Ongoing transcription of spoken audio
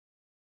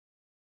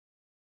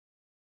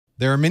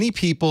There are many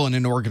people in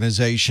an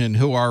organization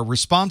who are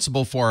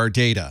responsible for our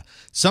data.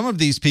 Some of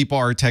these people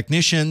are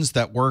technicians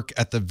that work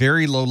at the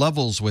very low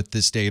levels with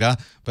this data,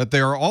 but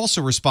there are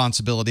also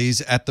responsibilities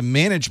at the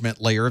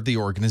management layer of the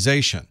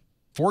organization.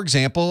 For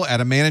example, at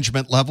a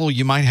management level,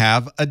 you might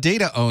have a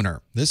data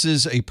owner. This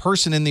is a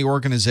person in the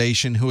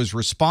organization who is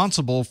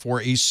responsible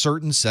for a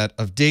certain set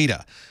of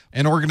data.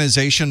 An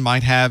organization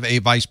might have a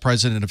vice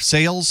president of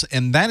sales,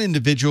 and that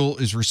individual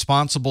is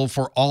responsible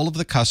for all of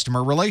the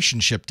customer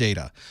relationship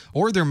data.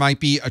 Or there might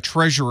be a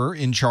treasurer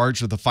in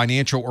charge of the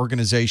financial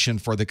organization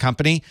for the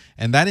company,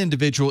 and that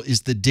individual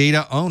is the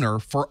data owner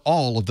for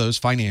all of those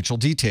financial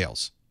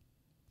details.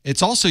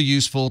 It's also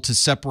useful to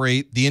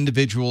separate the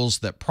individuals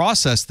that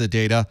process the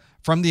data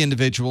from the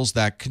individuals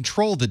that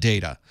control the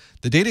data.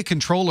 The data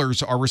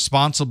controllers are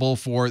responsible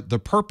for the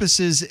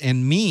purposes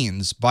and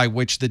means by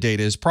which the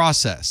data is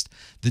processed.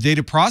 The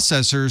data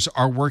processors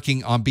are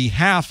working on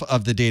behalf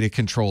of the data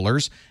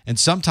controllers, and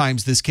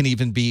sometimes this can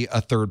even be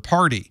a third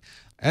party.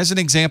 As an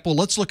example,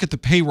 let's look at the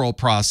payroll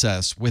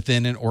process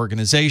within an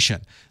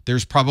organization.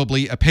 There's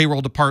probably a payroll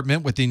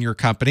department within your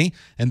company,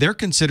 and they're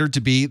considered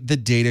to be the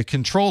data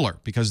controller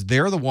because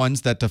they're the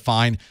ones that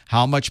define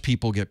how much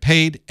people get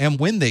paid and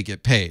when they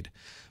get paid.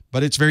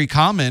 But it's very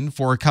common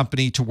for a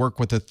company to work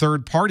with a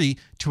third party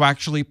to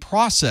actually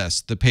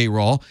process the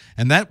payroll,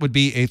 and that would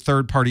be a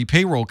third-party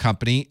payroll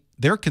company.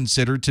 They're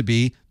considered to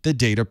be the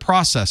data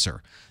processor.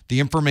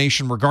 The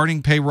information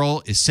regarding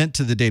payroll is sent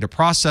to the data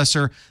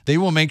processor. They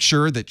will make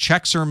sure that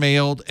checks are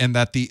mailed and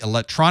that the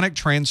electronic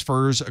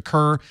transfers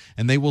occur,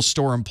 and they will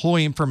store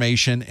employee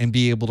information and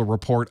be able to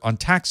report on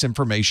tax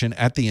information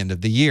at the end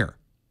of the year.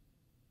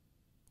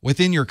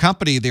 Within your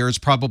company, there is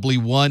probably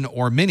one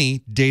or many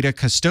data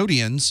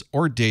custodians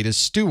or data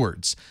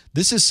stewards.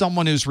 This is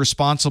someone who's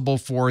responsible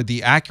for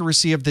the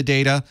accuracy of the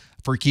data,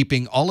 for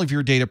keeping all of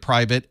your data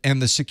private,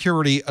 and the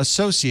security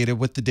associated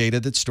with the data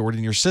that's stored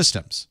in your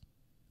systems.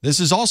 This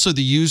is also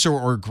the user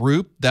or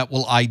group that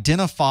will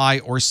identify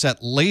or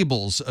set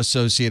labels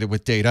associated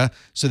with data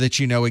so that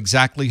you know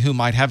exactly who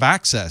might have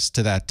access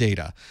to that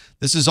data.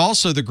 This is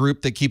also the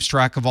group that keeps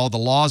track of all the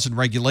laws and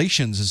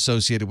regulations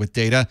associated with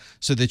data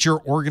so that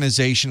your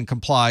organization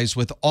complies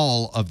with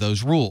all of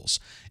those rules.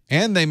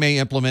 And they may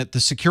implement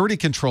the security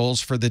controls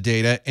for the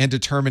data and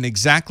determine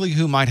exactly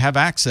who might have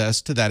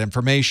access to that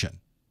information.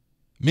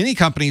 Many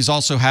companies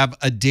also have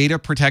a data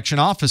protection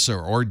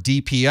officer or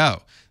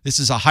DPO. This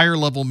is a higher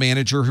level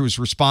manager who is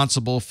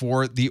responsible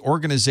for the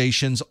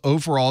organization's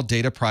overall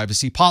data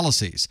privacy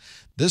policies.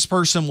 This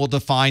person will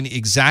define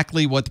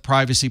exactly what the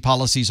privacy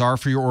policies are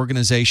for your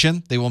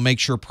organization. They will make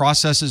sure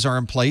processes are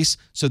in place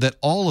so that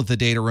all of the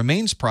data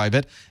remains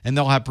private, and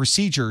they'll have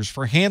procedures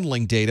for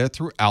handling data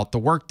throughout the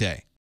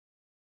workday.